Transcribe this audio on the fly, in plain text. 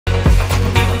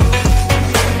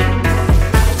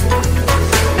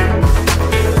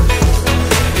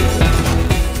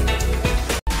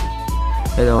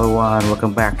everyone,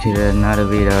 welcome back to another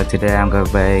video. Today I'm gonna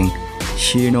playing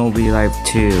Shinobi Live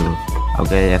 2.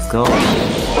 Okay, let's go.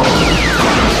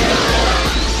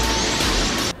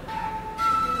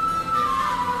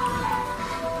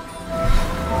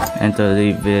 Enter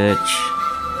the village.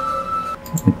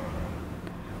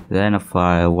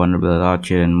 Identify one of the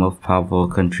largest and most powerful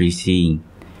country scene.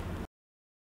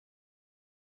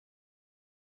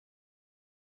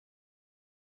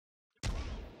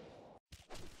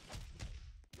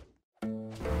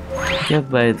 Just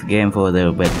played the game for a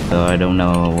little bit, so I don't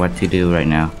know what to do right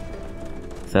now.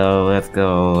 So let's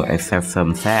go accept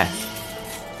some tasks.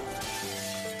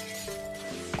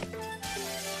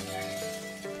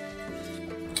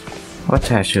 What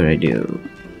task should I do?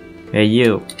 Hey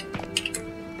you!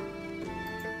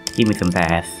 Give me some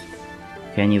tasks.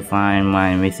 Can you find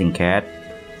my missing cat?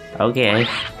 Okay.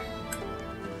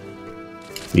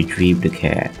 Retrieve the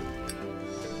cat.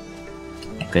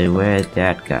 Okay, where's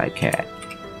that guy cat?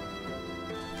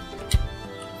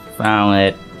 Found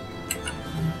it.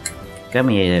 Come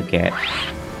here, cat.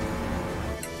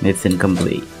 Mission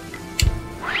complete.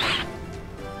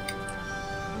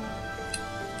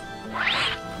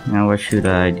 Now what should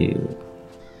I do?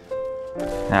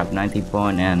 Have 90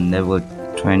 points and level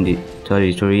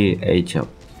 33, age of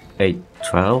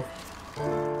 12.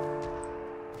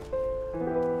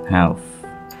 Health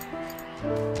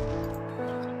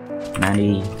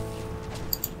 90.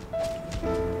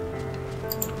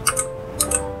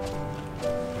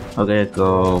 Okay,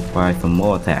 go find some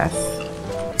more tasks.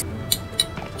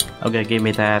 Okay, give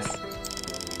me tasks.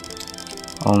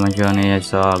 On my journey, I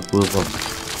saw a group of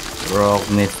rock,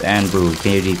 mist, and blue.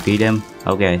 Can you defeat them?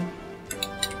 Okay.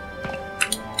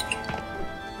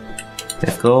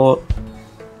 Let's go.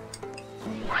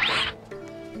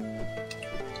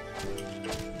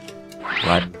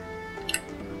 What?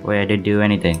 Where did do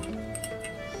anything?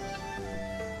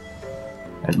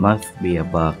 It must be a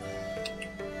bug.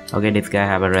 Okay, this guy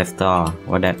have a red star.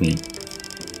 What that mean?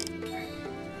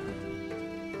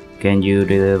 Can you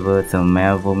deliver some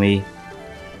mail for me?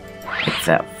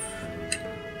 Accept.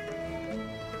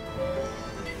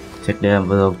 Check the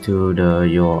envelope to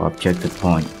your objective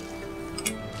point.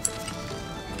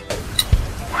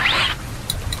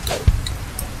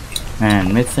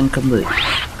 And mission complete.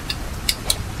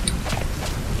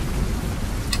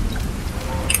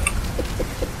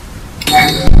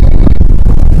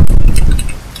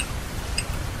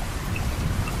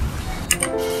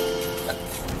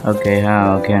 Okay,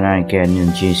 how can I get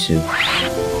ninjutsu?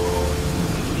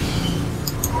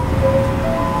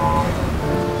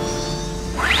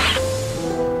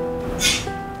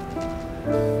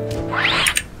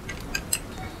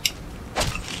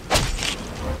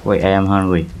 Wait, I am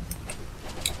hungry.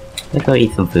 Let's go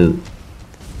eat some food.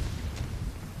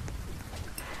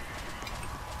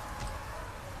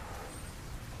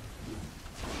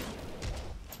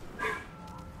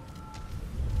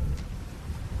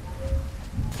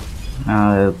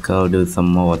 Now let's go do some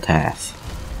more tasks.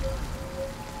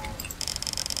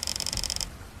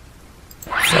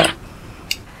 So,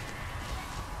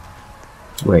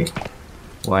 wait,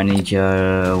 why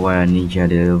ninja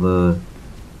deliver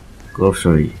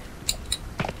grocery?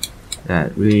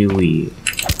 That really weird.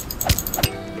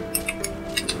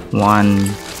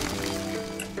 1,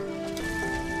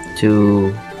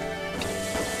 2,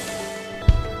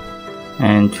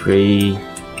 and 3,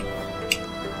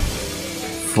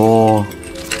 4,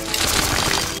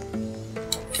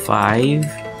 5,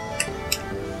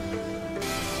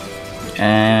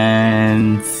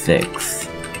 and 6.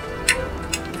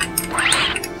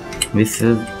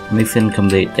 Mission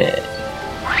completed.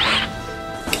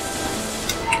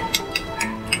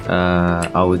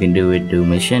 All we can do is do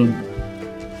mission.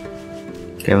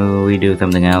 Can we do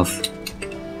something else?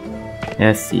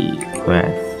 Let's see.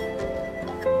 Quest.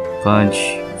 Punch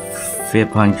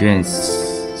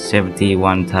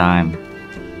 571 times.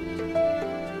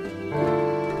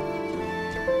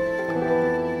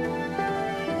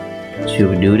 Should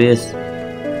we do this?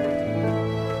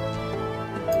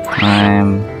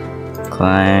 Climb.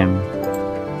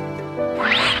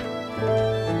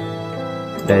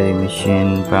 Daily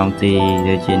mission, bounty,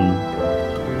 legend.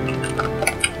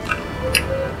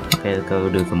 Okay, let's go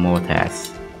do some more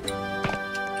tasks.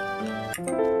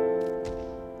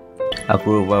 A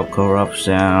group of corrupt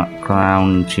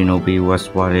clown Shinobi was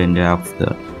spotted in the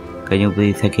outskirts. Can you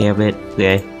please take care of it?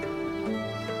 Okay.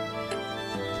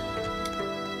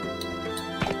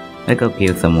 Let's go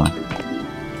kill someone.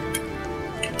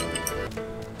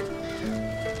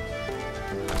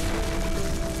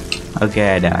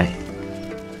 Okay, I die.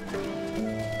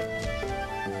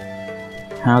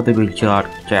 How to recharge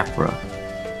chakra?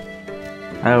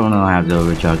 I don't know how to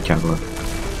recharge chakra.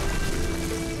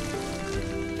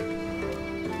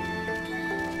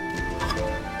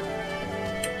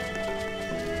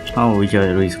 Oh, we just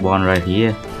respawn right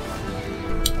here.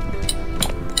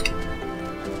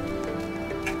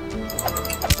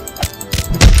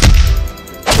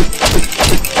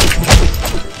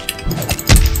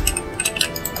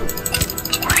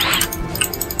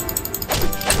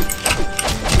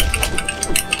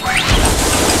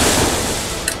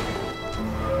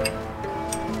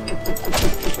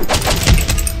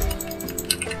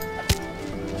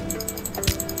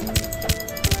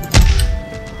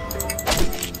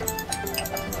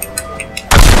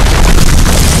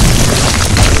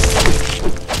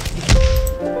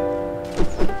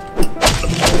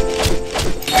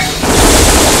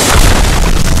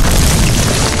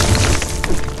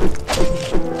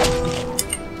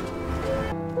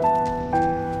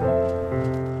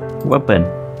 Weapon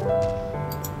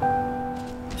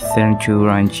Senchu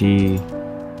Ranchi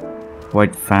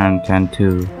White Fan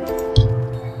Tantu.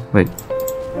 Wait,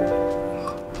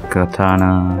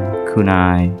 Katana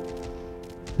Kunai.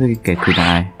 Look at get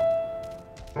Kunai.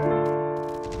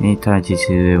 Need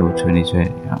Tachitsu level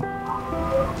 2020.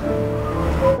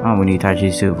 Oh, we need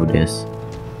Tachitsu for this.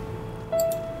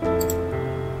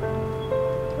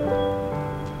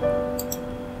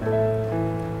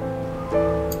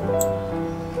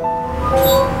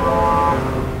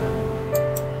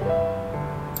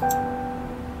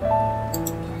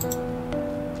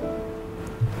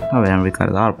 Oh, and we got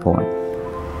a lot of points.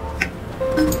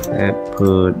 Let's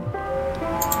put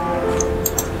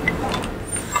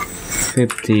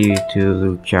 50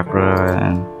 to chakra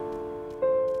and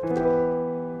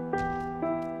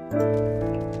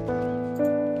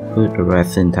put the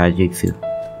rest in Taijutsu.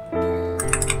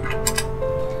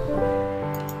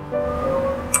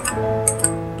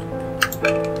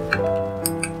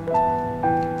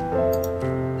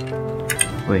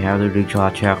 We have to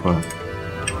recharge chakra.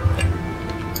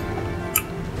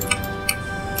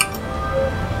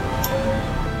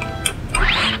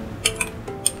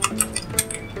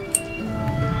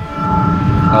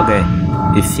 Okay,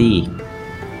 you see.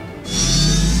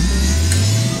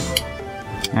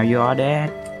 Are you all dead?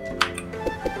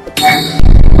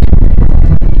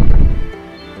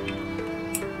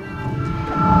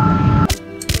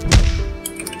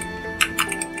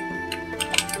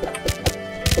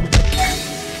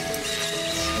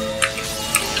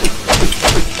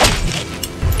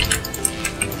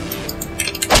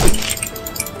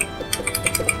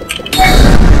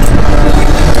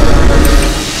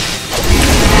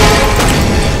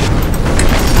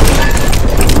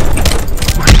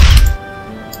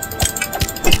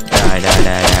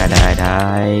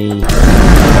 Die.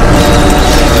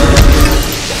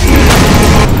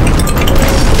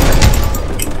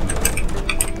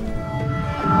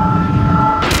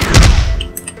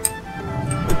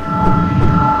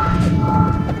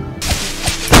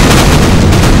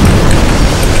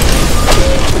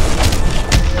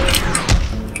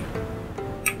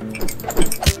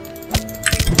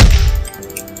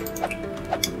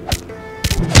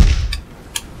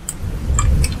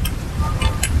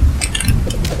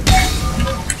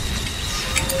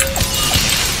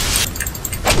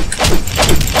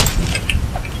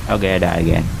 Okay, I die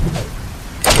again.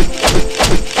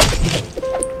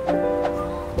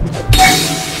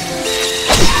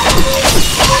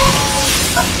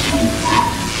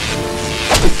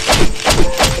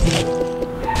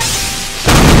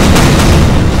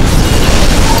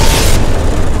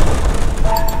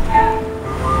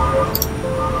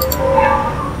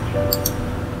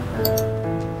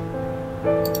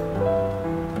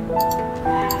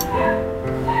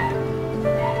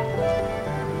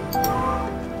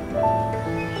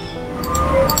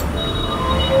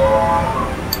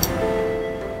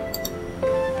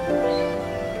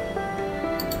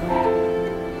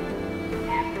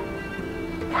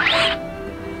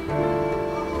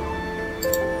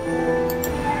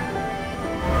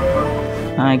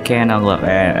 I can't unlock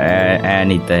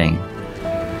anything.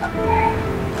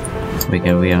 We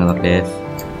can re-unlock this.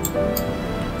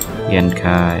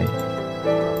 Genkai.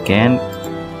 Can.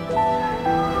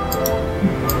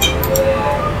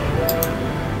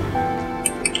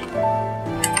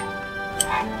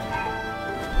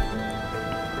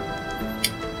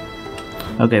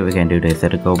 Okay, we can do this.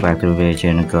 Let's go back to the village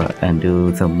and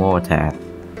do some more tasks.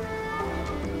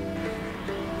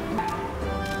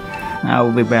 I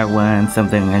will be back when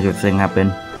something interesting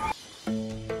happens.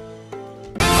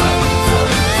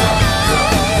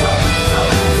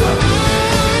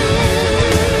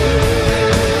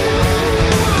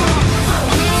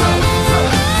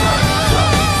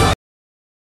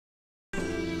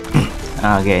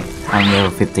 Okay, I'm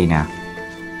level 50 now.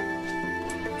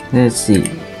 Let's see.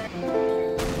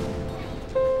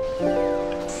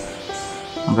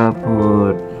 I'm gonna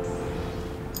put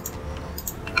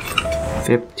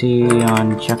 50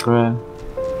 on chakra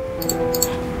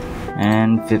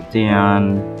and 50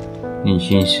 on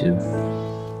Ninshinsu.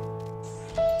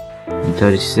 And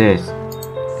 36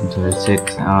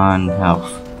 on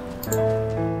health.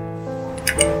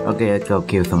 Okay, let's go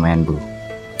kill some Anbu.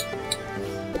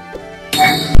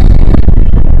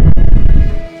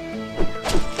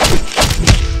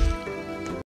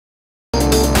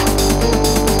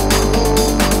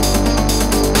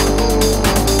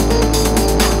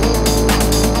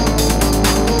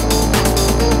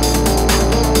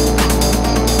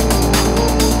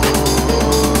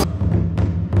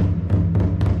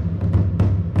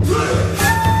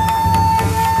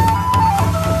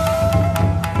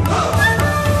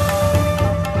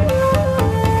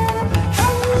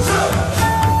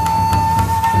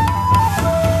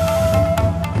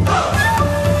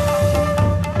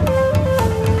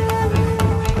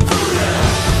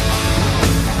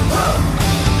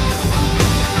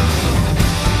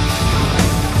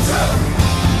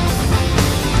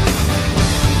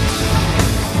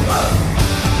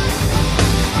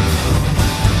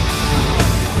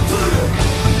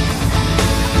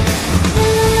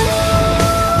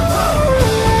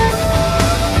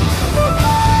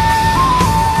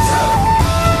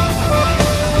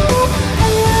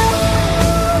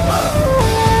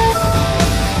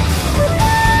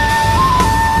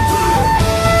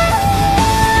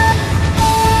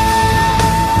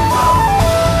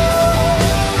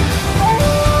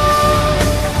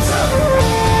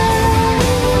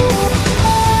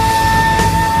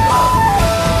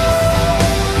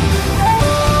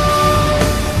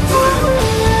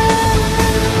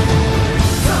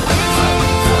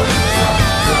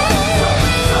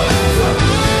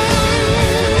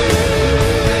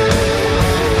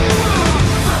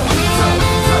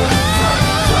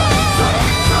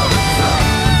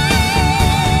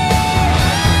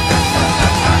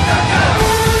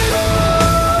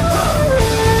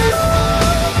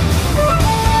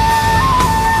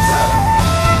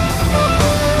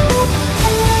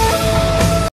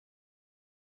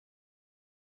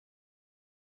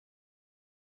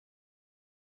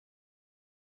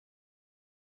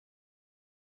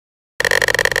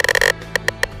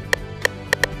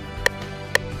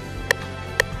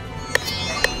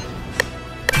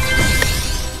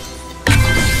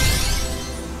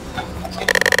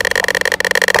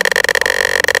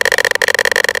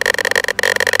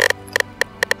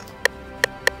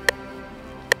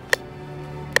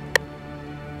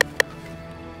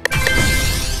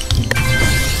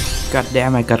 God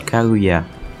damn, I got Kaguya.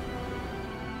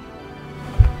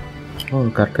 Oh,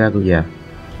 got Kaguya.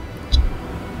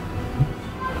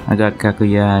 I got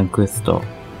Kaguya and Crystal.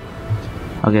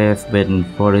 Okay, it's been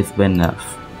 40 spin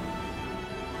enough.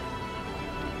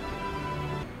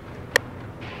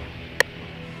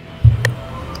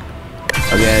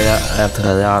 Okay, after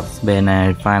that spin,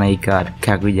 I finally got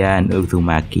Kaguya and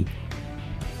Uzumaki.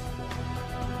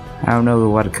 I don't know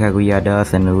what Kaguya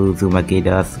does and Uzumaki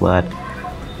does, but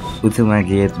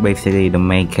Uzumaki is basically the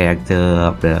main character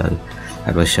of the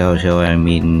show. So I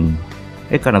mean,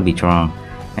 it's gonna be strong.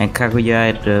 And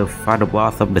Kaguya is the final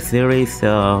boss of the series,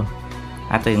 so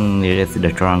I think it is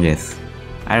the strongest.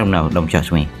 I don't know, don't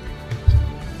judge me.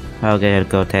 Okay,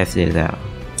 let's go test this out.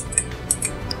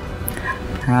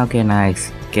 How can I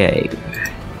escape?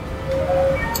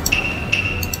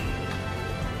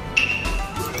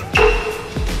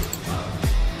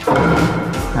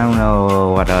 I don't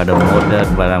know what are the modes,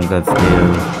 but I'm gonna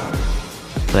still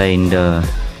play in the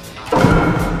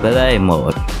play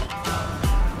mode.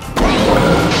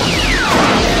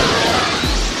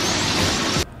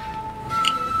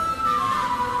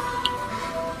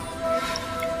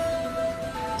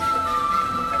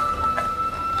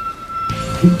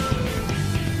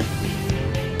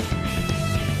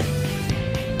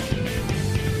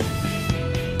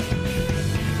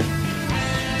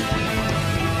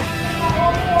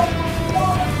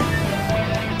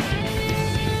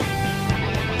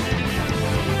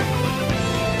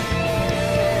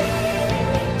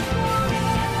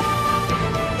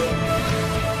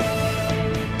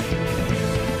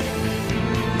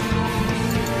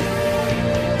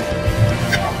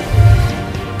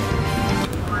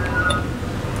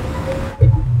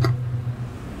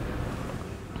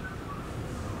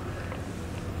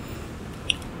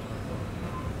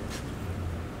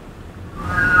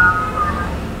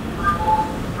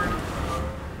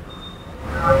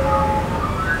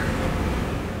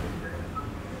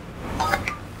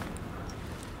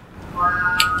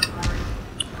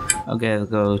 Okay,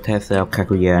 let's go test out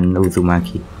Kaguya and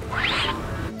Uzumaki.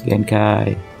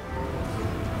 Genkai.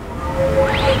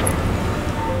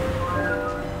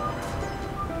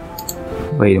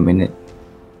 Wait a minute.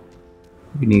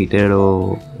 We need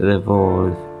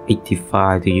level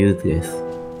 85 to use this.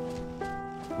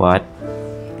 What?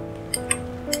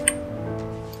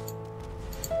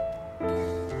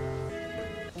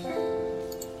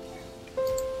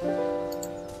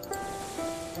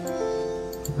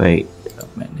 Wait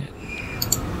a minute.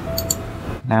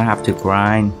 Now I have to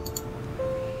grind.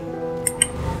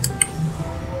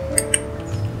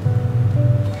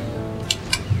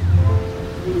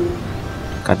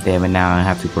 God damn it, now I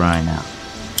have to grind now.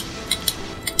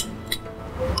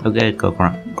 Okay, go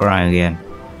grind again.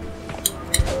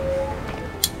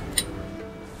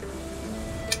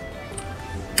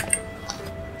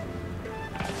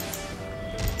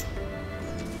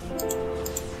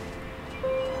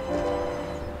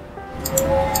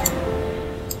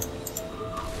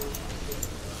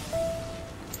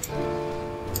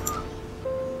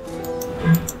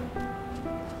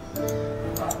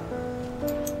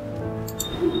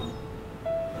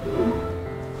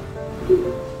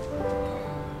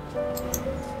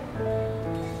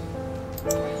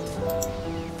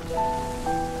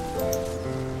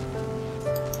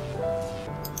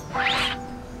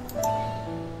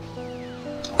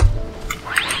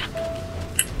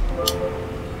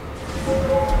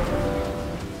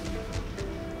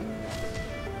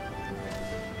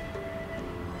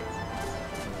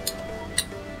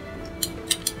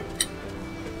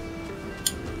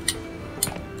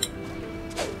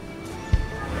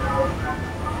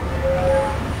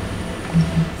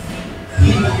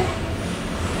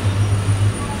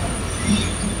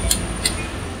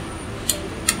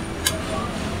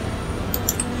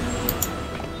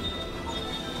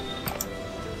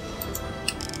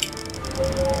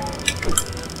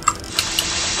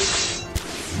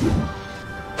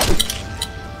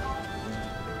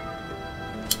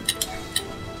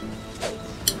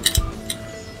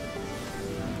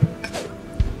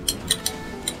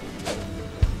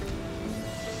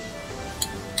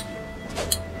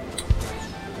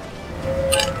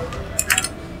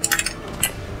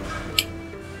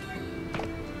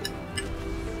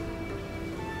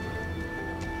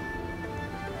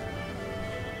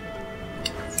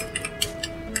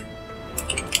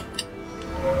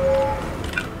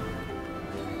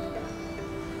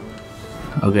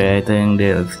 Okay, I think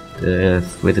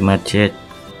that's pretty much it.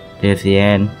 That's the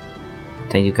end.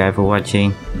 Thank you guys for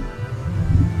watching.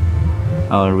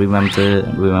 Oh,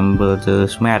 remember to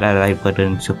smash that like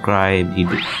button, subscribe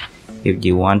if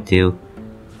you want to,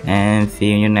 and see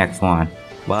you in your next one.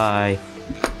 Bye.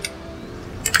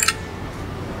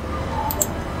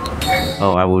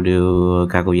 Oh, I will do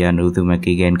Kaguya and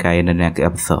Uzumaki Genkai in the next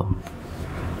episode.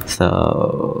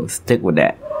 So stick with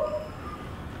that.